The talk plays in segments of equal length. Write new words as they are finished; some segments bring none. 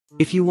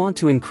If you want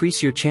to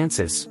increase your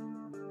chances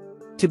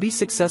to be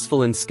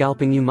successful in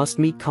scalping, you must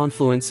meet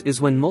confluence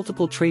is when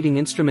multiple trading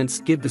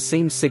instruments give the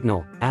same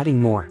signal, adding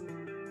more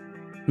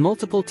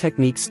multiple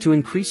techniques to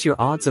increase your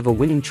odds of a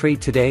winning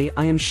trade. Today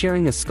I am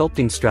sharing a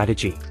sculpting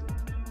strategy,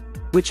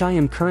 which I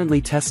am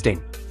currently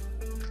testing.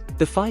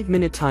 The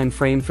 5-minute time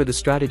frame for the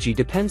strategy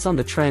depends on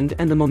the trend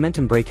and the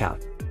momentum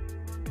breakout.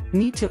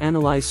 Need to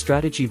analyze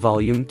strategy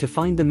volume to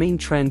find the main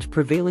trend,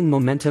 prevailing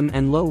momentum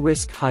and low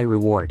risk high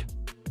reward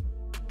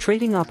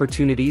trading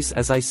opportunities.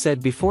 As I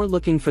said before,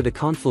 looking for the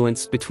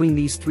confluence between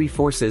these three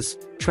forces: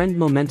 trend,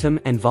 momentum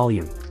and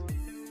volume.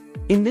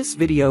 In this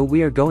video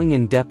we are going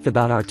in depth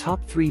about our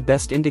top 3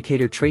 best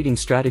indicator trading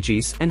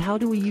strategies and how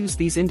do we use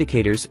these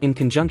indicators in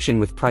conjunction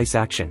with price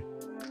action.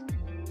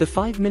 The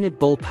 5-minute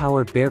bull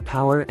power, bear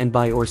power and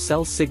buy or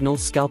sell signal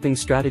scalping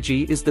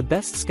strategy is the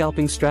best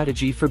scalping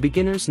strategy for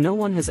beginners. No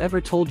one has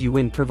ever told you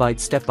when. Provide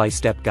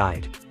step-by-step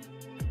guide.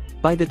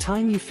 By the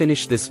time you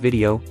finish this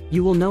video,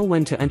 you will know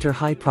when to enter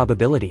high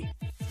probability.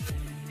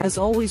 As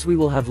always, we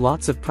will have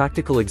lots of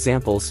practical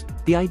examples,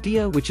 the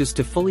idea which is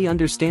to fully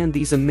understand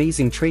these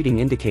amazing trading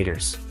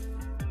indicators.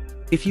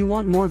 If you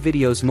want more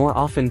videos more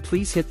often,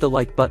 please hit the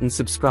like button,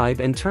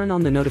 subscribe and turn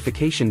on the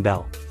notification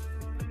bell.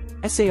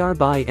 SAR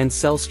buy and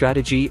sell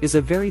strategy is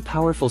a very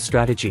powerful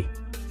strategy.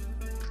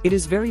 It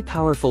is very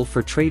powerful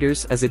for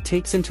traders as it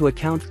takes into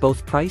account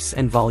both price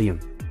and volume.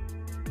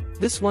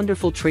 This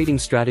wonderful trading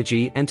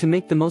strategy, and to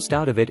make the most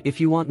out of it, if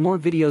you want more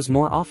videos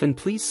more often,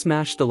 please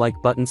smash the like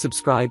button,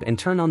 subscribe and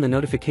turn on the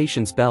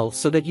notifications bell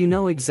so that you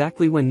know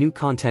exactly when new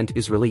content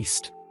is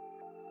released.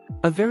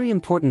 A very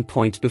important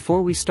point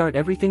before we start: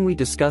 everything we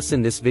discuss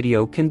in this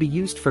video can be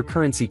used for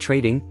currency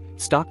trading,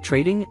 stock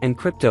trading and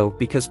crypto,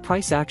 because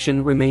price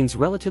action remains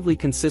relatively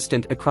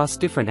consistent across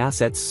different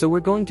assets, so we're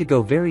going to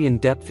go very in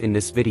depth in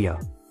this video.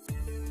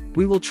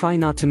 We will try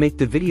not to make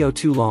the video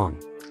too long.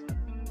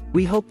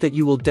 We hope that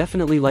you will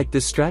definitely like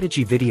this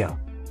strategy video.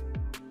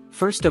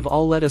 First of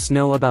all, let us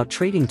know about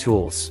trading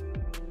tools.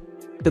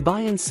 The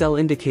buy and sell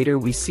indicator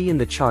we see in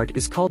the chart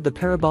is called the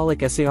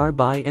Parabolic SAR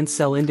buy and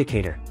sell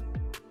indicator.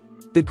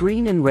 The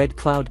green and red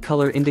cloud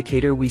color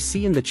indicator we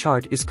see in the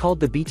chart is called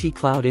the BT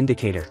cloud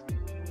indicator.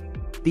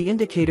 The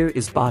indicator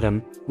is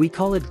bottom, we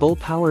call it bull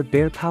power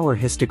bear power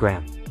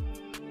histogram.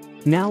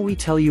 Now we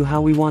tell you how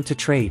we want to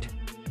trade.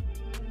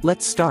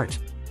 Let's start.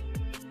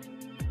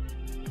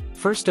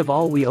 First of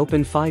all, we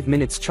open 5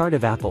 minutes chart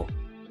of Apple.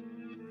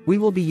 We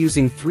will be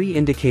using 3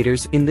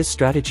 indicators in this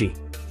strategy.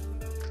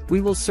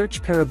 We will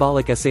search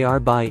Parabolic SAR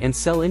buy and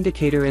sell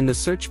indicator in the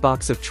search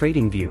box of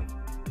Trading View.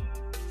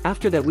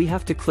 After that we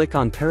have to click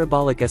on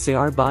Parabolic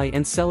SAR buy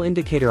and sell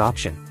indicator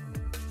option,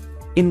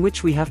 in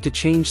which we have to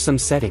change some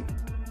setting.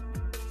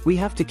 We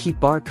have to keep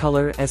bar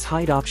color as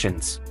hide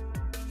options.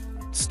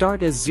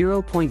 Start as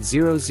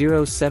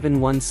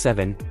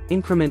 0.00717,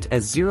 increment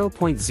as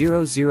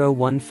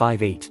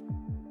 0.00158.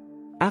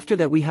 After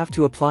that we have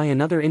to apply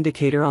another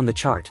indicator on the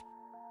chart.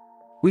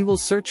 We will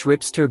search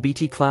Ripster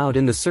BT Cloud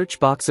in the search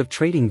box of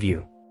Trading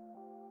View.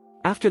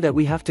 After that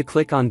we have to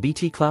click on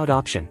BT Cloud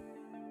option,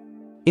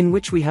 in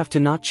which we have to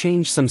not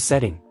change some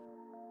setting.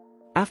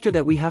 After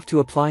that we have to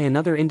apply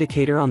another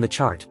indicator on the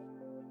chart.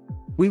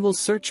 We will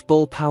search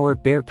bull power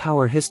bear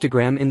power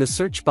histogram in the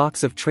search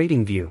box of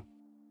Trading View.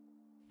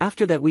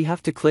 After that we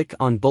have to click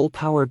on bull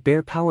power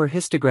bear power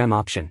histogram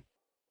option,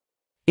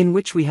 in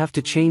which we have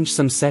to change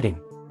some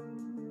setting.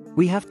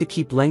 We have to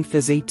keep length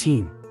as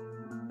 18.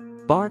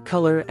 Bar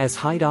color as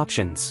hide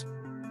options.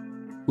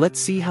 Let's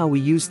see how we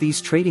use these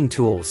trading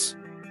tools.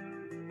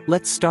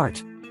 Let's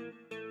start.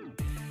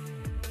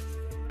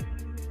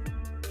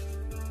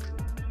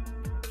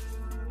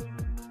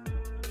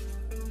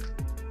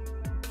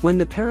 When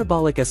the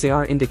Parabolic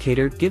SAR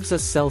indicator gives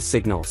us sell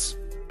signals.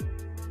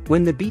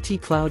 When the BT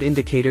Cloud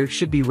indicator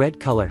should be red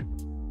color.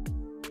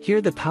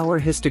 Here the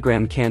power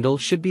histogram candle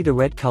should be the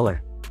red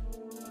color.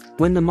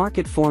 When the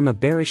market form a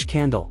bearish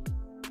candle.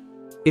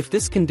 If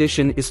this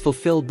condition is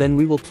fulfilled, then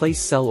we will place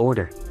sell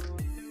order.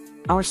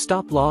 Our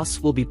stop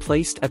loss will be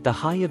placed at the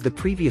high of the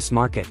previous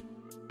market.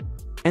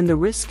 And the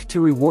risk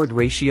to reward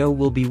ratio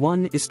will be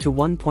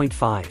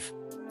 1:1.5.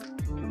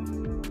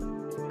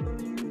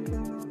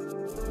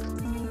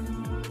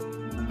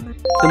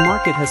 The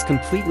market has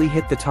completely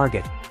hit the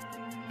target.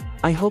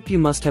 I hope you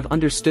must have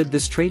understood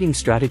this trading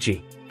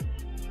strategy.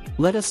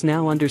 Let us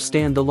now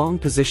understand the long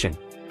position.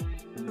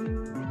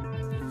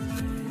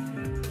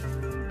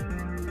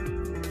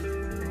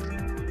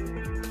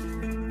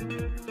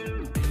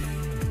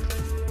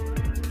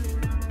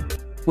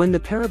 When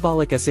the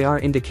Parabolic SAR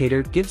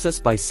indicator gives us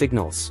buy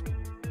signals.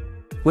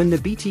 When the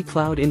BT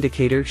Cloud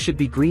indicator should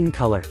be green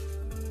color.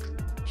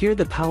 Here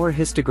the power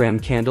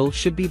histogram candle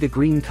should be the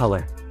green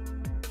color.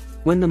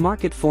 When the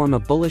market form a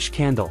bullish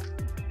candle.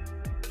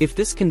 If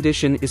this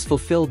condition is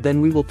fulfilled, then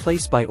we will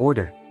place buy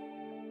order.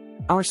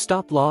 Our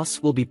stop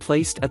loss will be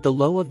placed at the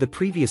low of the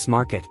previous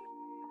market.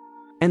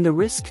 And the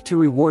risk to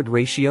reward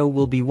ratio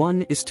will be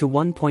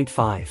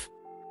 1:1.5.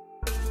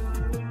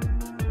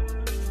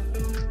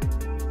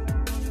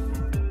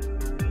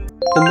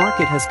 The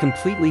market has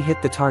completely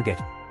hit the target.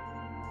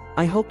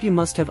 I hope you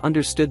must have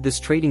understood this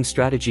trading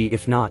strategy.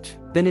 If not,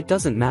 then it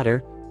doesn't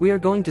matter. We are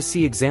going to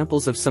see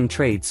examples of some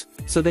trades,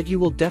 so that you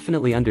will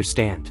definitely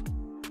understand.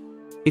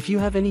 If you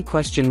have any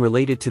question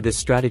related to this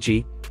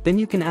strategy, then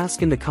you can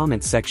ask in the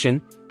comments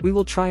section. We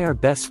will try our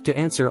best to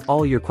answer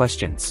all your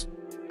questions.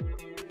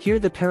 Here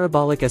the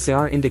Parabolic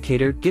SAR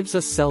indicator gives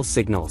us sell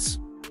signals.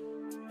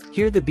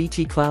 Here the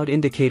BT cloud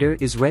indicator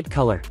is red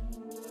color.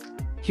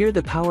 Here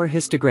the power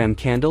histogram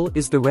candle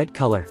is the red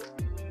color.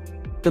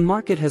 The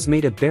market has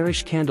made a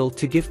bearish candle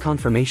to give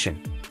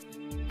confirmation.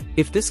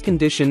 If this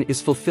condition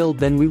is fulfilled,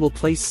 then we will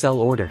place sell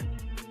order.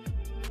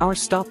 Our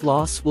stop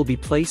loss will be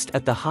placed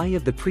at the high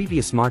of the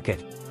previous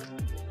market.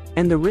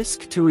 And the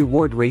risk to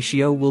reward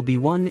ratio will be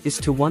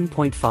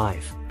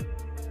 1:1.5.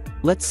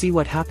 Let's see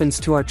what happens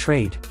to our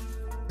trade.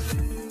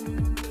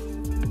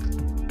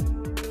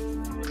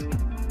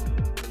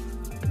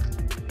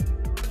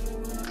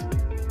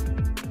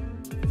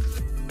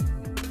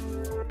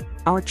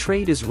 Our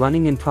trade is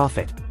running in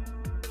profit.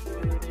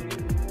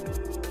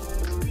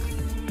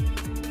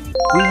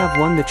 We have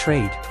won the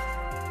trade.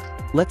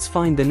 Let's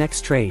find the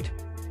next trade.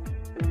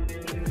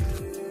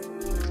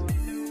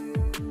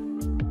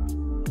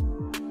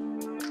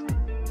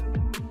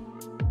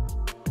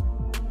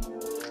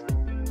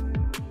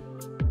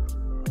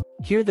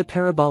 Here the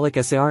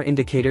Parabolic SAR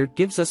indicator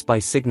gives us buy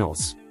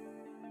signals.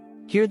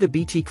 Here the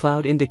BT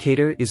cloud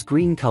indicator is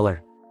green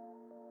color.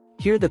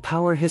 Here the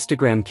power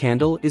histogram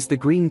candle is the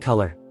green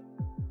color.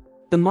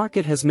 The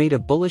market has made a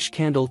bullish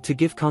candle to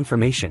give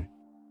confirmation.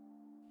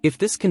 If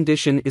this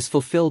condition is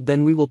fulfilled,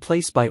 then we will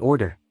place buy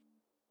order.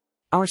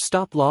 Our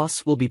stop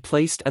loss will be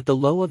placed at the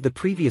low of the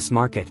previous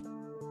market.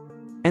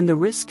 And the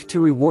risk to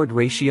reward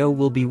ratio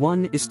will be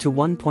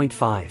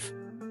 1:1.5.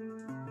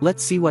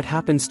 Let's see what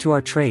happens to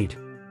our trade.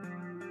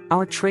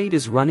 Our trade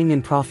is running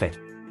in profit.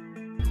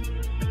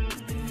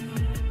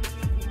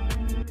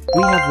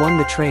 We have won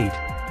the trade.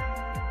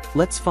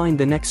 Let's find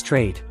the next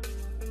trade.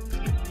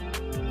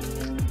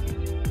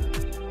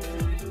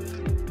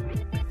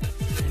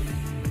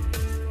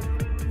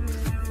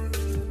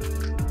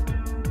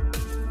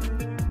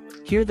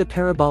 Here the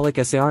Parabolic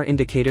SAR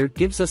indicator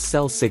gives us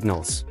sell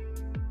signals.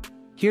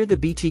 Here the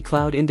BT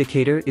cloud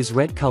indicator is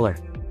red color.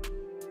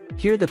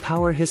 Here the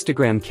power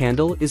histogram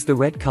candle is the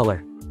red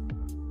color.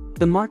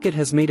 The market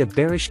has made a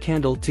bearish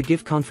candle to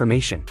give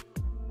confirmation.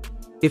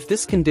 If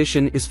this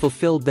condition is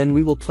fulfilled, then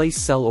we will place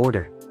sell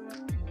order.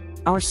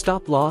 Our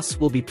stop loss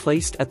will be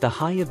placed at the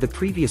high of the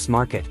previous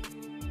market.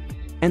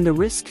 And the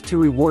risk to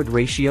reward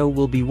ratio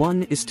will be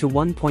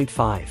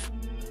 1:1.5.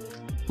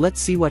 Let's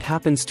see what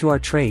happens to our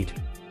trade.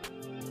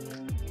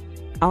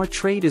 Our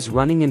trade is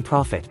running in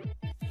profit.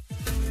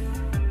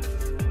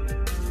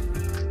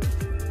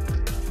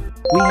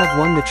 We have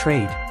won the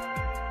trade.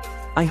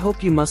 I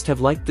hope you must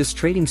have liked this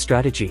trading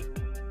strategy.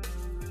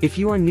 If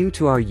you are new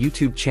to our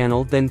YouTube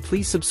channel, then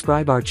please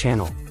subscribe our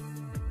channel.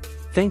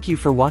 Thank you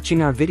for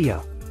watching our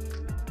video.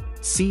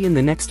 See you in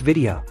the next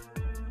video.